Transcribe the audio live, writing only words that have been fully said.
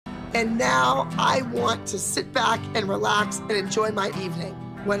and now I want to sit back and relax and enjoy my evening.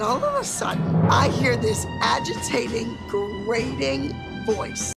 When all of a sudden, I hear this agitating, grating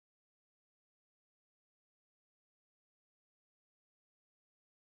voice.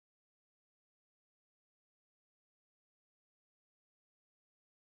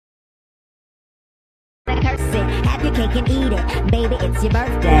 Have your cake and eat it, baby, it's your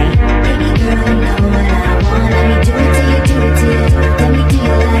birthday. Baby girl, you know what I want. Let me do it to you, do it to you. Let me do you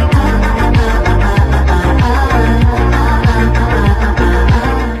like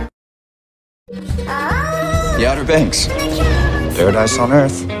The Outer Banks. Paradise on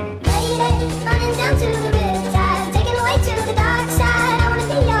Earth.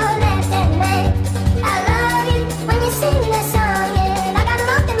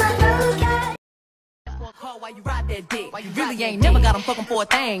 You ride that dick. You really ain't never got him fucking for a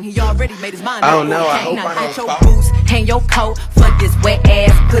thing. He already made his mind up. I don't know. I hope I don't your fall. boots, hang your coat for this wet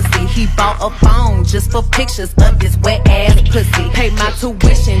ass pussy. He bought a phone just for pictures of this wet ass pussy. Pay my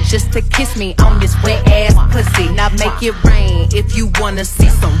tuition just to kiss me on this wet ass pussy. Now make it rain if you wanna see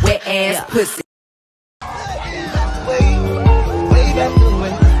some wet ass pussy.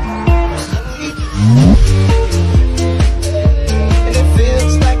 And it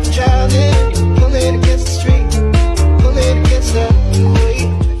feels like I'm drowning. Pulling against the street, pulling against the weight.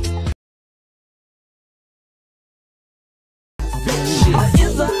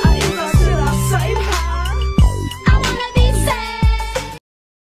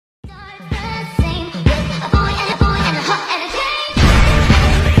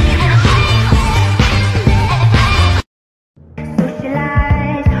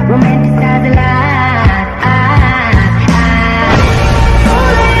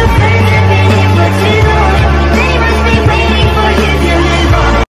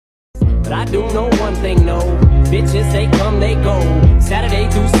 I do know one thing, no. Bitches, they come, they go. Saturday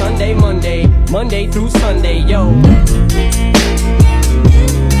through Sunday, Monday through Sunday, yo.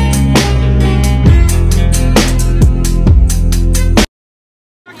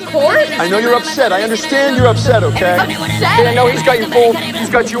 I know you're upset. I understand you're upset, okay? Upset? I know he's got you fooled. He's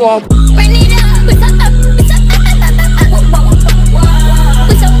got you all. Me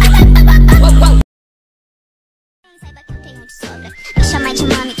chama de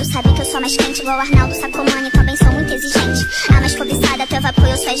mami, tu sabe que eu sou mais quente. Igual Arnaldo Sacomani, também sou muito exigente. A mais cobiçada, teu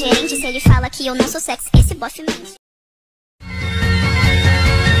apoio, eu sou gerente. Se ele fala que eu não sou sexy, esse bofe mente.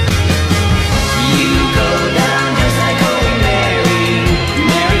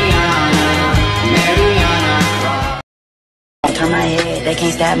 Turn my head, they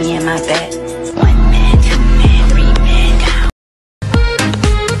can't stab me in my back. One man, two man, three man down.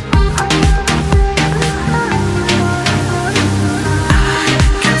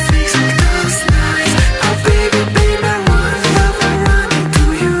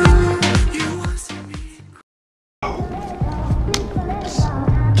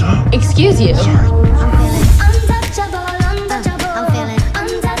 Excuse you.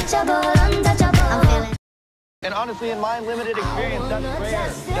 And honestly, in my limited experience, that's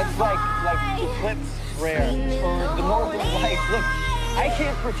rare. That's like eclipse rare. Or the more like, look, I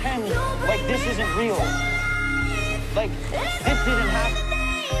can't pretend like this isn't real. Like, this didn't happen.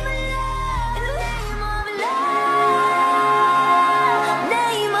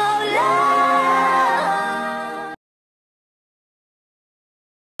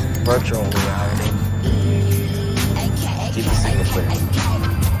 Virtual reality. Keep it single player.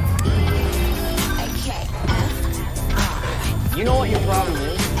 You know what your problem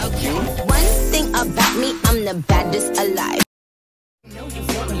is? Okay. One thing about me, I'm the baddest alive. You know you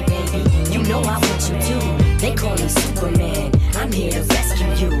want me, baby. You know I want you too. They call me Superman. I'm here to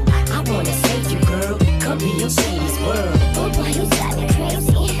rescue you. I wanna save you, girl. Come be your Shady's world. Oh boy, you got me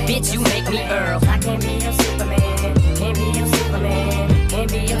crazy. Bitch, you make me Earl. I can't be your Superman. Can't be your Superman. Can't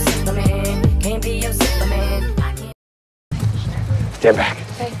be your Superman. Can't be your Superman. I can't. Stand back.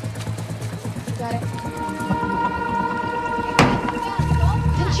 Okay. Got it.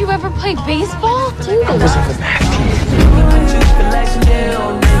 Did you ever play baseball? Dude. I wasn't the math team.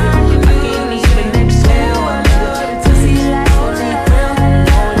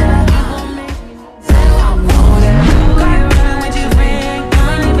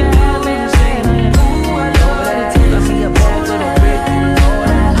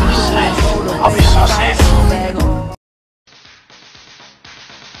 I'll be so safe.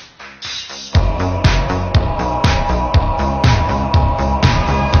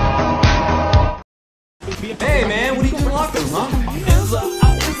 Hey man, what are you doing in the locker room, huh?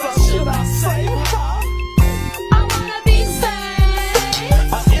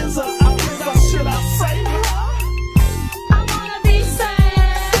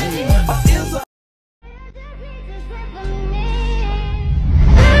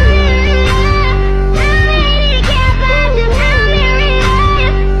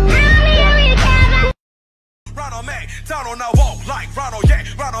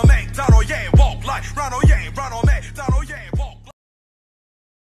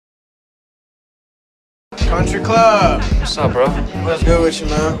 Country Club. What's up, bro? What's good with you,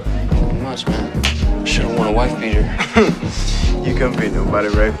 man? Not much, man. Should've worn a wife beater. You couldn't beat nobody,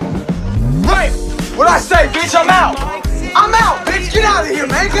 Ray. Ray! What'd I say, bitch? I'm out! I'm out, bitch! Get out of here,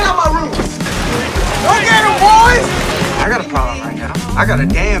 man! Get out my room! Don't get him, boys! I got a problem right now. I got a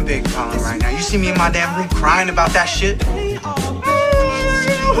damn big problem right now. You see me in my damn room crying about that shit?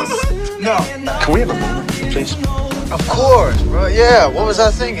 No. Can we have a moment, please? Of course, bro. Yeah, what was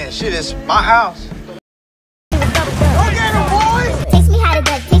I thinking? Shit, it's my house. Don't get him, boys! Takes me how to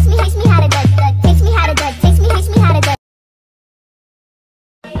duck, takes me how to duck, takes me how to duck, takes me how to duck.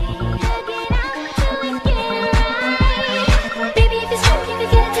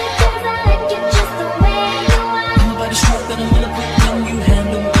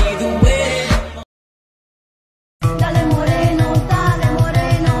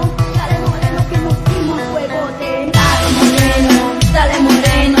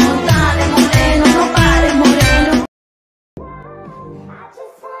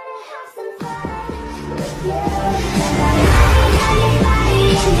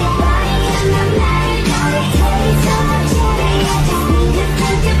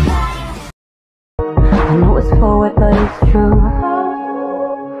 I know it's forward, but it's true.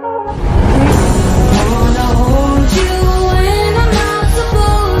 Wanna hold you when I'm not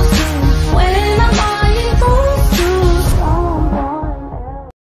supposed to, when I'm not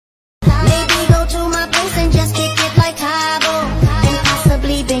Maybe go to my place and just kick it like Cabo, and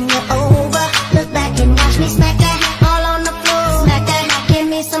possibly bend you over. Look back and watch me smack that all on the floor. Smack that, give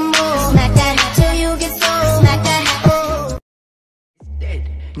me some more. Smack that till you get so. Smack that, oh.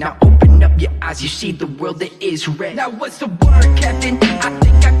 Now open up your eyes, you see the world that is red. Now what's the word, Captain? I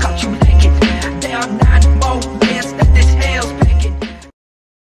think I caught you naked. There are 9 more years that this hell's packing.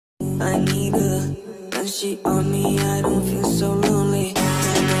 I need her, and she on me, I don't feel so lonely.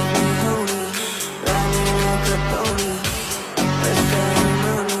 That make me holy, riding like a pony. Let's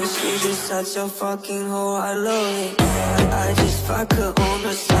ceremony, she's just such a fucking hoe, I love it. I just fuck her on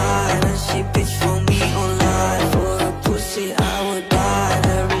the side, and she bitch for me online. For a pussy, I would die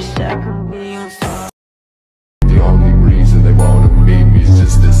every second be on fire. The only reason they wanna meet me is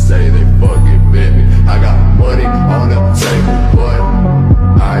just to say they fucking bit me. I got money on the table, but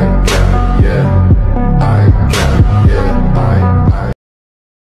I ain't counting, yeah. I ain't counting, yeah. I ain't.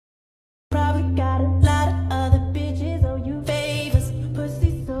 Probably got a lot of other bitches owe you favors.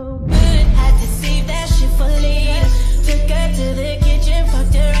 Pussy so good, had to save that shit for later. Took her to the kitchen,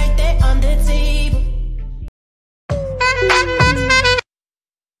 fucked her right there on the table.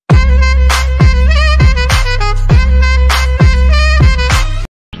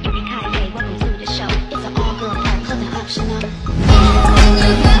 Welcome to the show. It's an all-girl party, clothing optional.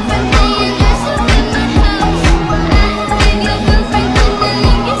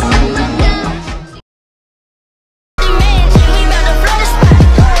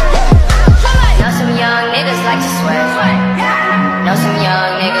 Know some young niggas like to sweat. Know some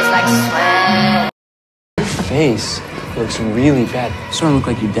young niggas like to sweat. Your face looks really bad. You sort of look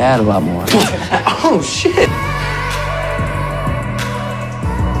like your dad a lot more. Oh, shit!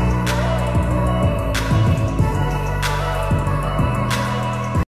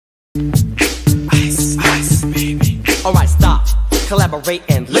 Alright, stop, collaborate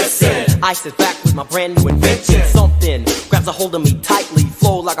and listen. I sit back with my brand new invention. Something grabs a hold of me tightly,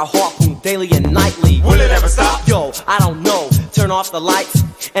 flow like a harpoon daily and nightly. Will it ever stop? Yo, I don't know. Turn off the lights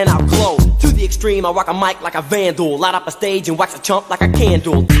and I'll glow. To the extreme, I rock a mic like a vandal. Light up a stage and wax a chump like a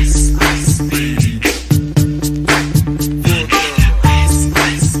candle.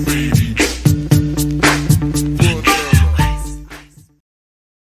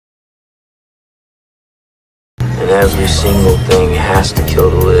 And every single thing has to kill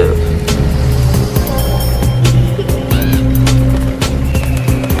to live.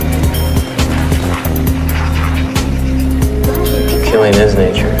 Killing is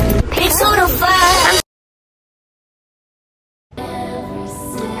nature. It's on fire. We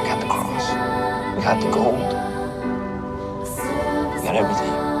got the cross. We got the gold. We got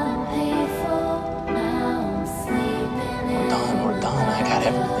everything. We're done. We're done. I got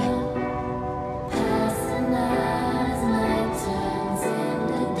everything.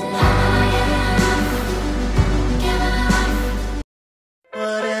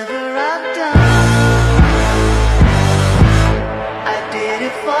 Whatever I've done, I did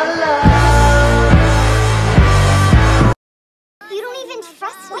it for love. You don't even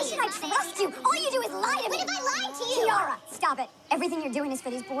trust Why should I trust you? All you do is lie to me. What if I lied to you? Kiara, stop it. Everything you're doing is for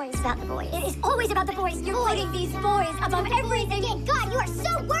these boys. It's about the boys. It is always about the boys. You're putting these boys above everything. God, you are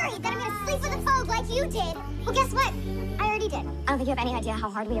so worried that I'm gonna sleep with a phobe like you did. Well, guess what? I already did. I don't think you have any idea how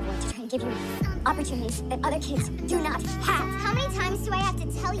hard we have worked to try and give you opportunities that other kids do not have. How many times do I have to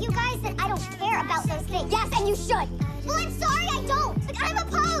tell you guys that I don't care about those things? Yes, and you should. Well, I'm sorry I don't. But I'm a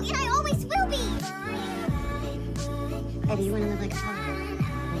pogue, and I always will be. Baby, you want to live like a pogue?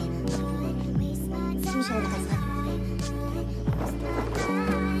 Let me show you what that's like.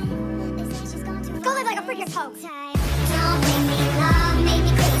 Go live like a freaking pogue. Don't make me love, make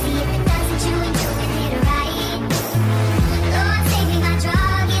me crazy if it doesn't you and doing it right. Lord, save me, my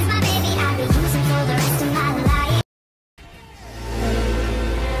drug is my baby. I'll be using for the rest of my life.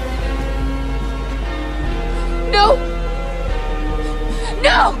 No!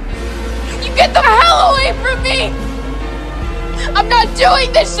 No! You get the hell away from me! I'm not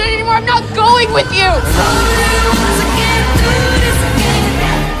doing this shit anymore! I'm not going with you!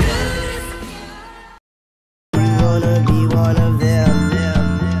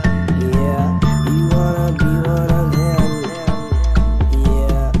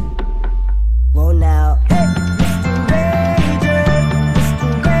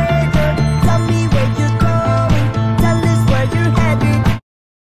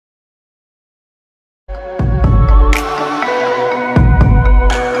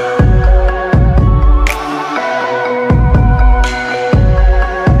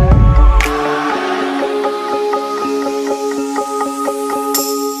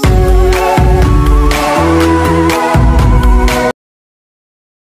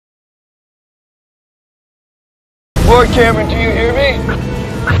 Lord Cameron, do you hear me?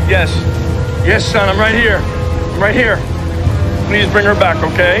 Yes. Yes, son, I'm right here. I'm right here. Please bring her back,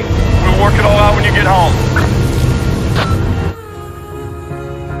 okay? We'll work it all out when you get home.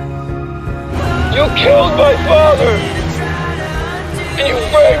 You killed my father! And you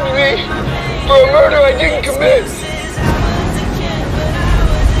framed me for a murder I didn't commit!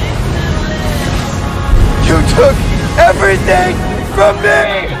 You took everything from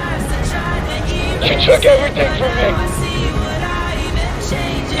me! You took everything from me.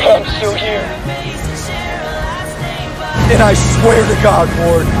 I'm still here. And I swear to God,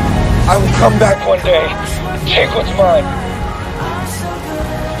 Ward, I will come back one day and take what's mine.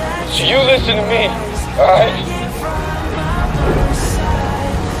 So you listen to me, alright?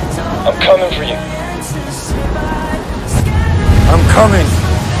 I'm coming for you. I'm coming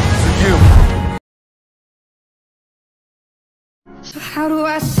for you. So how do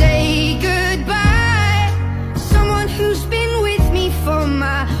I say goodbye? Someone who's been with me for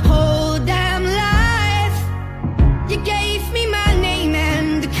my whole damn life. You gave me my name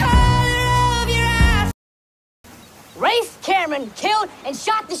and the color of your eyes. Rafe Cameron killed and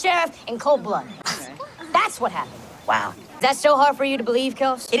shot the sheriff in cold blood. That's what happened. Wow. Is that so hard for you to believe,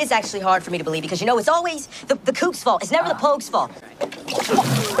 Kels? It is actually hard for me to believe because, you know, it's always the kook's fault. It's never the pogue's fault.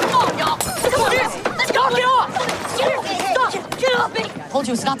 Come on, y'all. Come on, let's go. Get off. Seriously, stop. Get off me. Told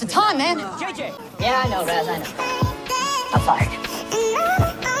you it's not the time, man. JJ. Yeah, I know, Raz, I know. I'm fired.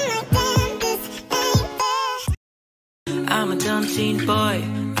 I'm a dumb teen boy.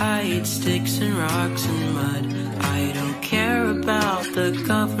 I eat sticks and rocks and mud. I don't care about the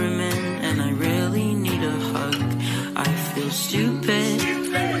government, and I really need a hug. I feel stupid,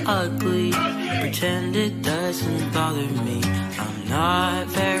 ugly, pretend it doesn't bother me. I'm not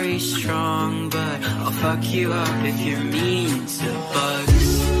very strong, but I'll fuck you up if you're mean to bugs.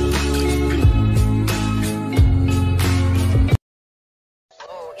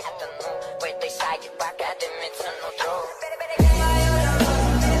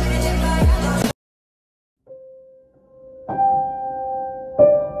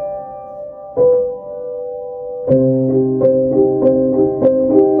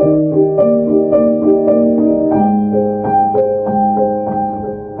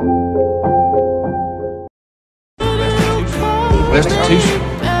 Restitution.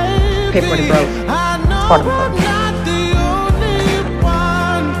 Pay for what he broke. It's part of the plan.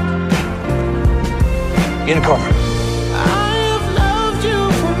 In the car.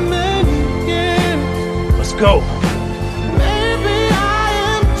 Let's go.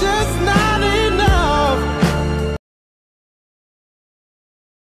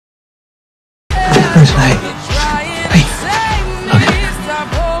 Listen, hey, look,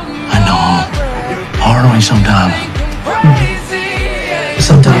 I know I'm hard on you sometimes.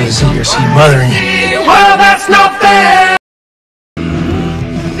 Sometimes I see your seat bothering you. Well, that's not fair!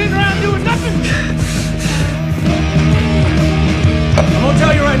 Sitting around doing nothing? I'm gonna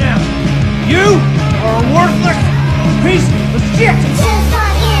tell you right now, you are a worthless piece of shit!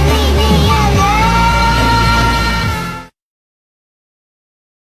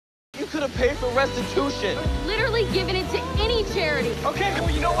 could have paid for restitution. Literally giving it to any charity. Okay, well,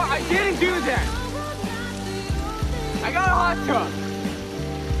 you know what? I didn't do that. I got a hot tub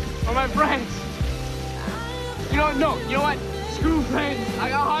for my friends. You know what? No, you know what? Screw friends. I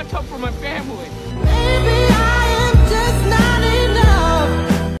got a hot tub for my family. Maybe I am just not enough.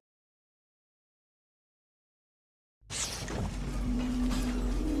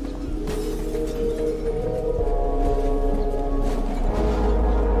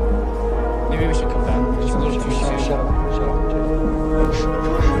 Maybe we should come back. Just a little too soon. Shut up. Shut up.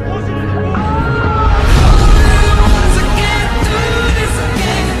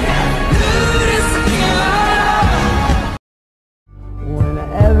 When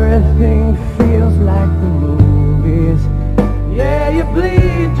everything feels like the movies, yeah, you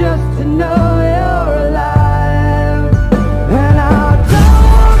bleed just to know you're alive. And I don't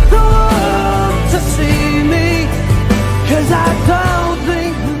want the world to see me, 'cause I don't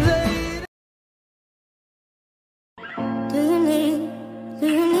think they... Do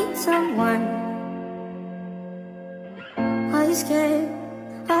you need someone? Are you scared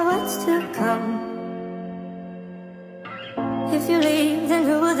of what's to come? If you leave, then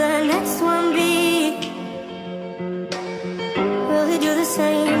who will the next one be? Will he do the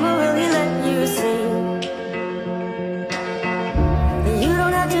same, or will he let you see? You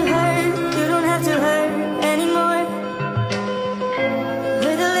don't have to hurt anymore.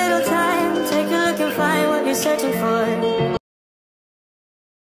 With a little time, take a look and find what you're searching for.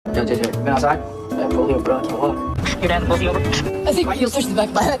 Yo, been outside? I pulled you, bro. I can't walk. Your dad pulled you over? I think my heel's touched the back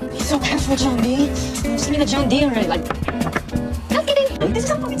of my head. He's so careful, John D. Send me the John D already. Like, just kidding. This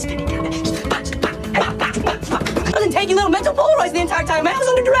is a fucking spinning cabinet. I wasn't taking little mental Polaroids the entire time, man. I was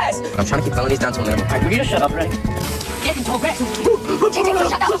under duress. I'm trying to keep felonies down to a minimum. Alright, will you just shut up, right? Get control, Greg.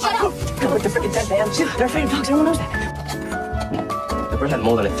 Shut up. Look, they're freaking dead, man. They're afraid of dogs. Everyone knows that. The bird had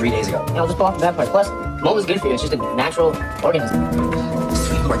mold on it 3 days ago. Yeah, I'll just blow off the bad part. Plus, mold is good for you. It's just a natural organism.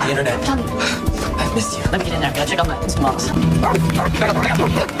 Sweet Lord, the internet. I missed you. Let me get in there. Gotta check out my smokes. I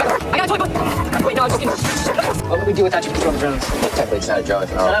got a toy boy. Wait, no, I'm just kidding. What would we do without you controlling drones? Technically, it's not a joke.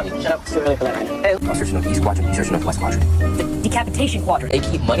 Shut up. It's too early for that right now. Hey, I'm searching up East Quadrant. You're searching up West Quadrant. The decapitation quadrant. They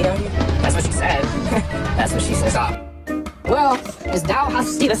keep money out of you? That's what she said. That's what she said. Stop. Well, as thou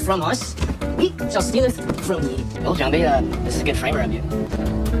hast stealeth from us, we shall stealeth from thee. Well, John B, this is a good framer of you.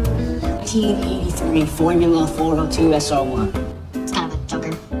 1983 Formula 402 SR1. It's kind of a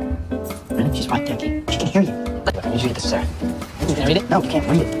joker. She's right there, kid. She can hear you. Look, I need you to get this, sir. You can read it? No, you can't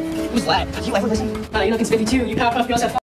read it. Who's that? Have you ever listened? You look, it's 52. You Powerpuff Girls have